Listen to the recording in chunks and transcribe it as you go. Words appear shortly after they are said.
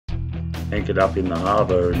anchored up in the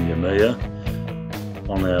harbour in Noumea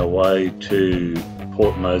on our way to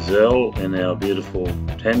Port Moselle in our beautiful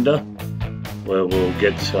tender, where we'll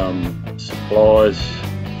get some supplies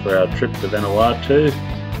for our trip to Vanuatu,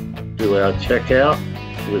 do our checkout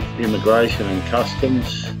with immigration and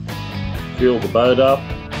customs, fuel the boat up,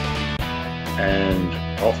 and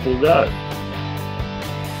off we'll go.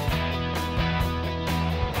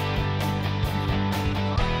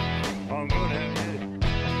 I'm good, how are you?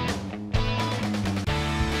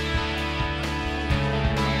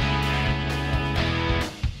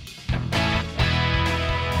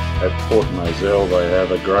 At Port Moselle they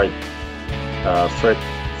have a great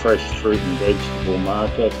fresh fruit and vegetable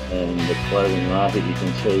market, and the clothing market you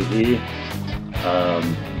can see here.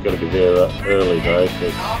 You've got to be there early though,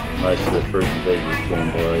 because most of the fruit and veg is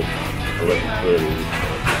gone by 11:30,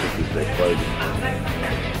 which is their clothing.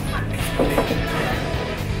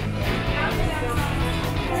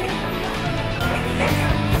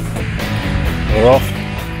 We're off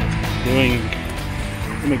doing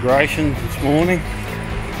immigration this morning.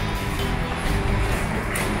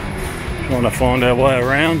 Trying to find our way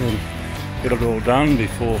around and get it all done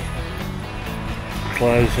before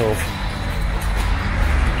close of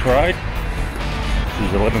trade, which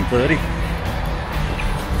is 11:30.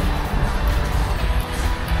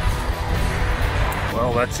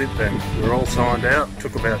 Well, that's it then. We're all signed out.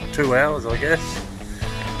 Took about 2 hours, I guess,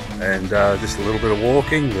 and just a little bit of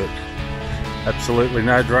walking, but absolutely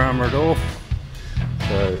no drama at all.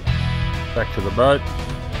 So back to the boat,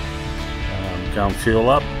 go and fuel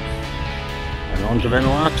up. And on to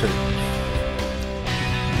Vanuatu.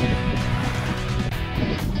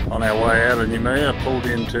 On our way out of Noumea, pulled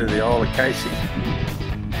into the Isle of Casey.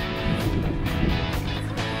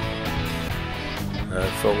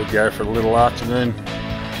 Thought we'd go for a little afternoon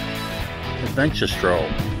adventure stroll.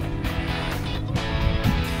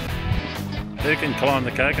 Who can climb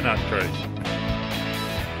the coconut trees?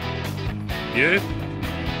 You?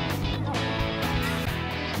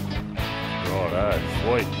 Righto,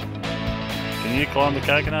 sweet. Can you climb the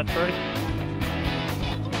coconut tree?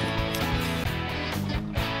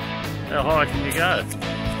 How high can you go?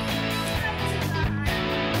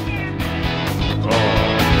 Oh,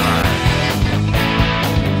 no.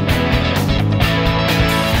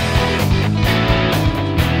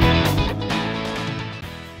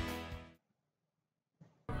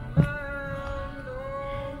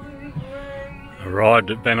 Arrived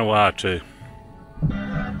at Vanuatu.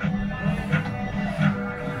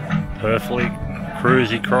 Perfectly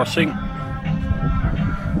cruisy crossing,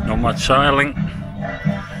 not much sailing,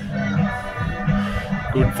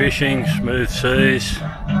 good fishing, smooth seas,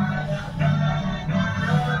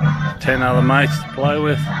 10 other mates to play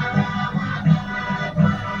with.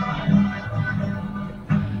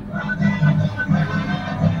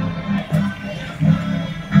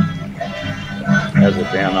 As a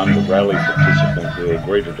Down Under Rally participant, we were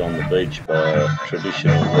greeted on the beach by a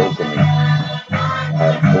traditional welcoming.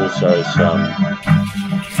 Also some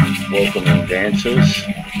welcoming dances,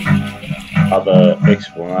 other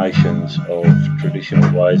explanations of traditional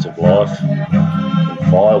ways of life, and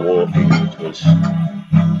fire walking, which was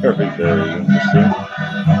very, very interesting.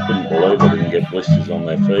 Couldn't believe they didn't get blisters on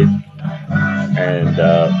their feet. And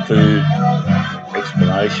food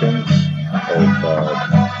explanations of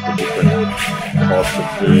the different types of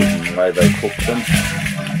food and the way they cook them.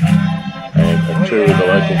 And a tour of the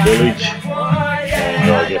local village.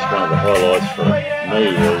 And I guess one of the highlights for me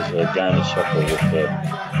was a game of soccer with the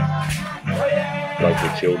local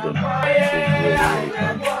children, which was really, really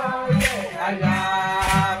fun.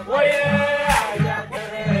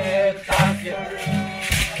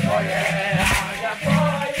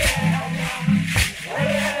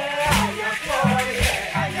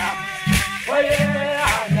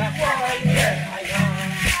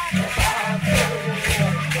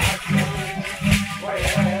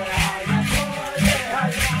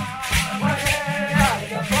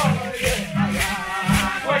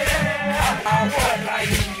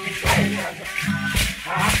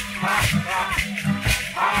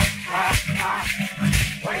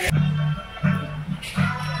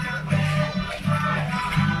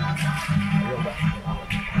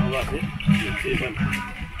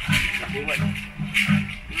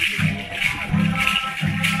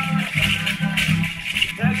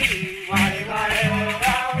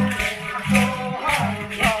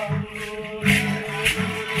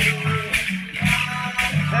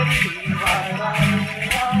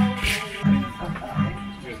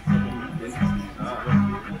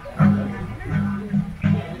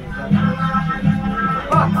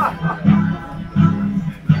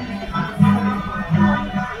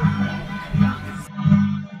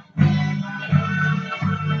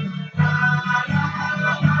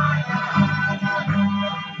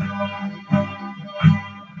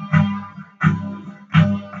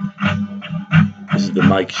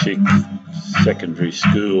 makeshift secondary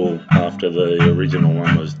school after the original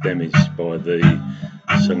one was damaged by the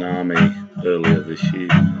tsunami earlier this year.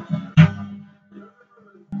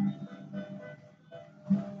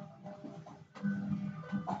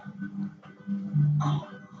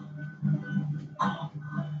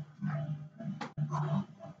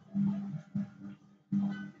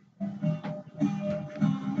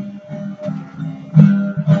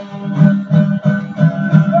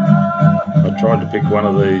 I tried to pick one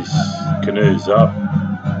of these canoes up.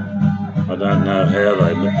 I don't know how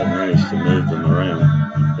they managed to move them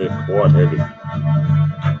around. They're quite heavy.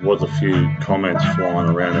 There was a few comments flying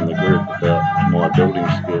around in the group about my building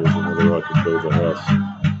skills and whether I could build a house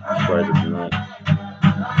straighter than that.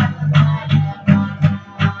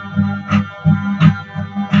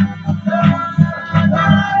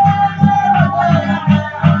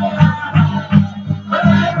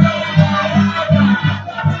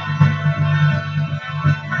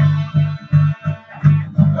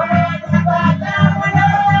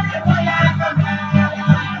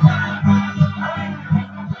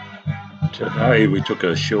 Today we took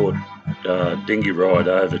a short dinghy ride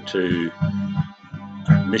over to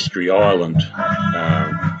Mystery Island.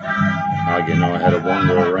 Aggie and I had a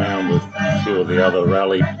wander around with a few of the other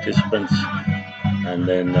rally participants, and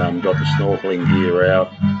then got the snorkeling gear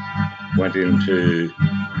out, went into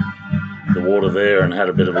the water there and had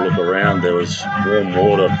a bit of a look around. There was warm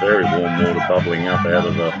water, very warm water bubbling up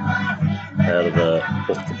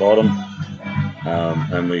off the bottom,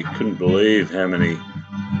 and we couldn't believe how many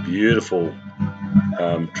beautiful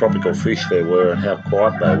tropical fish there were and how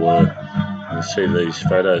quiet they were. You see these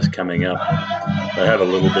photos coming up. They have a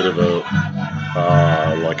little bit of a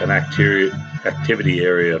like an activity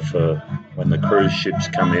area for when the cruise ships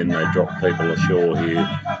come in. They drop people ashore here,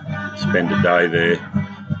 spend a day there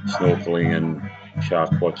snorkeling and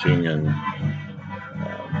shark watching and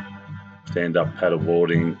stand-up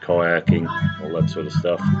paddleboarding, kayaking, all that sort of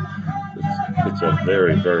stuff. It's a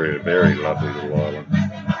very, very, very lovely little island.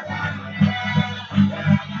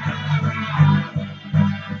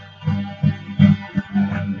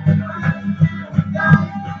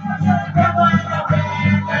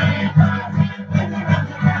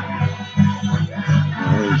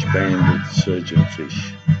 Orange-banded surgeonfish,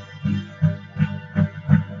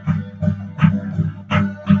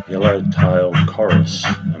 yellow-tailed chorus,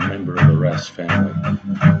 a member of the wrasse family.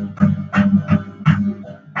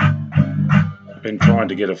 I've been trying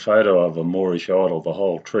to get a photo of a Moorish idol the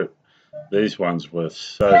whole trip. These ones were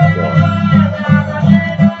so quiet.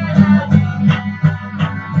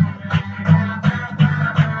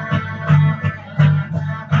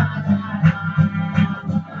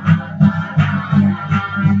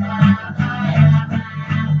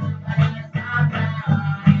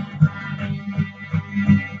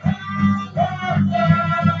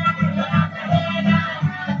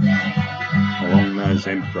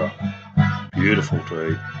 Emperor, beautiful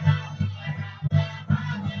tree,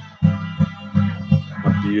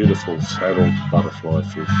 a beautiful saddled butterfly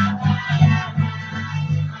fish.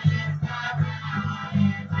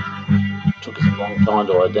 Took us a long time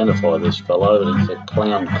to identify this fellow, but it's a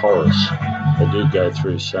clown chorus. They do go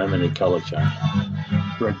through so many colour changes.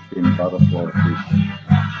 Thread-fin butterfly fish.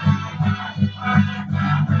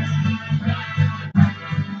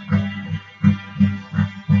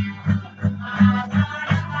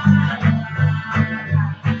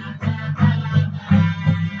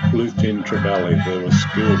 Bluefin trevally, there were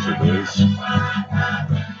schools of these.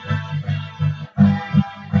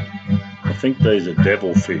 I think these are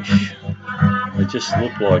devilfish. They just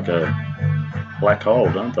look like a black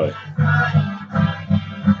hole, don't they?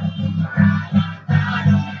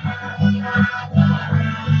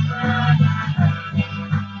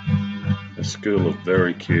 A school of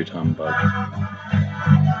very cute humbug.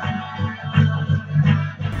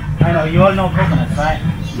 I know, you all know coconut, right?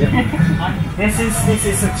 This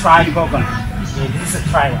is a dry coconut. Yeah, this is a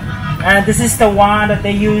dry one. And this is the one that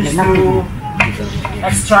they use to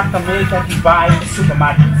extract the milk that you buy in the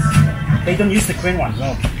supermarkets. They don't use the green one,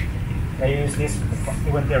 no. They use this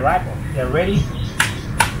when they're ripe. They're ready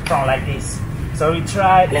from like this. So we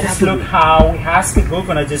try, just look how we husk the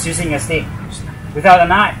coconut just using a stick without a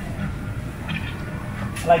knife.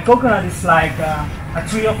 Like coconut is like a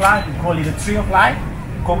tree of life. We call it a tree of life.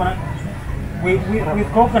 Coconut.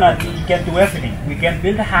 With coconut, we can do everything. We can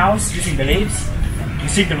build a house using the leaves. You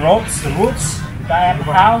see the ropes, the roots, to tie up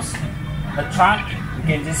the house, the trunk. We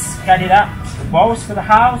can just cut it up, the boughs for the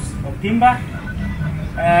house, or timber.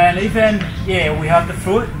 And even, yeah, we have the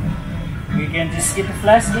fruit. We can just get the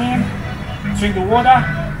flesh in, drink the water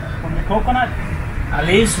from the coconut. Our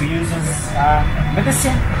leaves we use as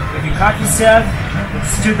medicine. If you cut yourself,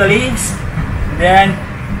 stew the leaves, then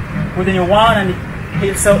put in your one and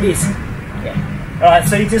it's so easy. Okay. Alright,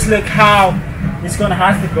 so you just look how it's gonna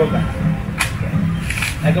have the coconut.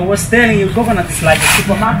 Like I was telling you, coconut is like a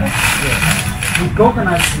supermarket. Yeah. With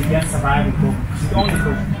coconuts, you can survive with coconuts. With only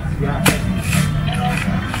coconuts. Yeah. So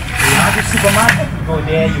you have the supermarket, you go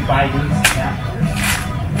there, you buy these. Yeah.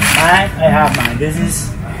 Mine, I have mine. This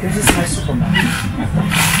is my supermarket.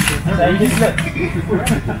 So you just look.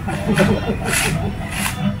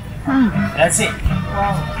 That's it.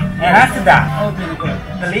 Wow. And after that,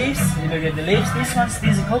 the leaves, you look at the leaves,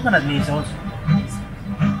 these are coconut leaves also.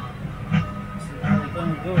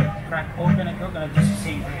 Do it. Crack open a coconut just to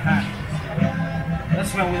see if we have.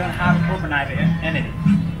 That's when we don't have a coconut anything.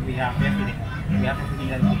 We have everything. We have everything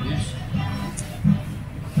that we use.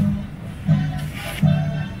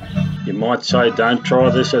 You might say don't try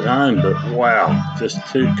this at home, but wow, just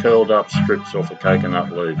 2 curled up strips off a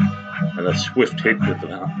coconut leaf and a swift hit with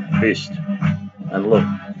the fist. And look,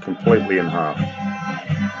 completely in half.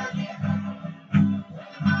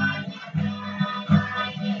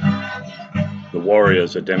 The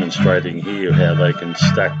warriors are demonstrating here how they can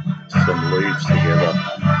stack some leaves together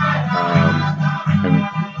and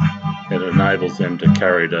it enables them to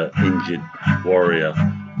carry the injured warrior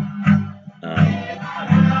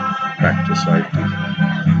back to safety.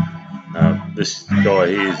 This guy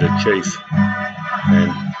here is a chief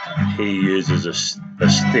and he uses a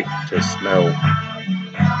stick to smell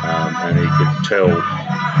and he could tell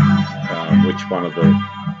which one of the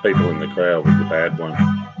people in the crowd was the bad one.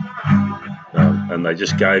 And they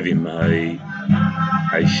just gave him a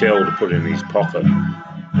shell to put in his pocket,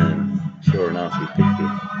 and sure enough he picked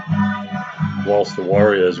it. Whilst the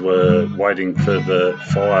warriors were waiting for the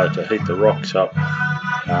fire to heat the rocks up,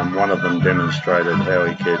 one of them demonstrated how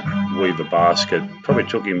he could weave a basket. Probably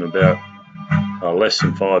took him about less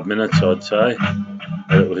than 5 minutes, I'd say,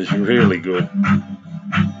 but it was really good.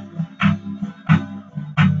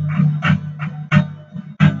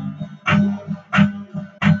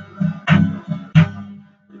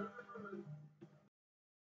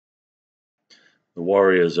 The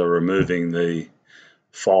warriors are removing the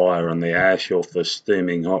fire and the ash off the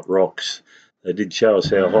steaming hot rocks. They did show us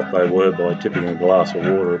how hot they were by tipping a glass of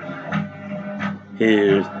water.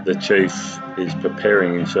 Here the chief is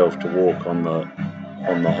preparing himself to walk on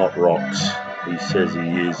the hot rocks. He says he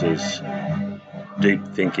uses deep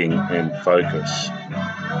thinking and focus.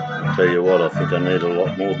 I'll tell you what, I think I need a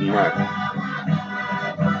lot more than that.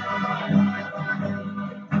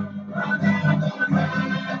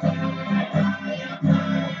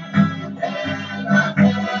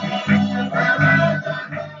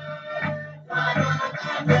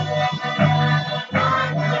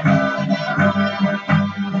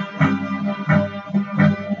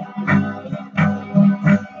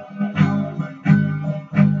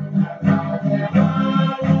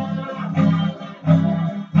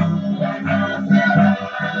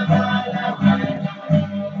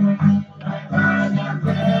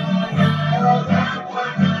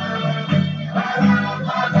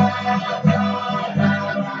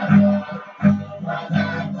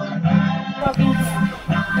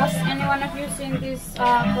 Has any one of you seen this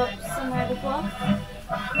crop somewhere before?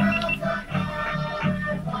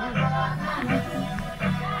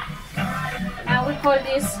 Now we call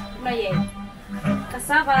this Noumea,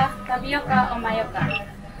 cassava, tapioca or mayoca.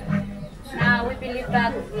 Now we believe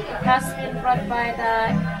that it has been brought by the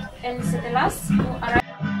Ep6 who arrived.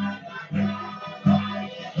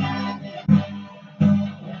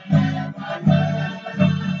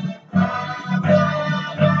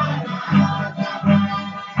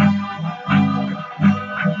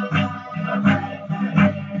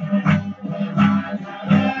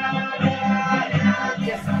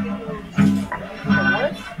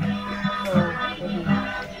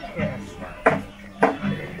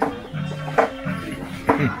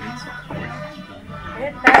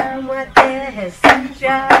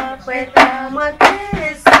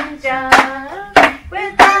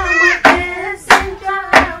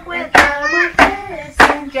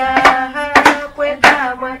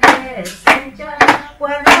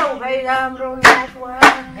 Well,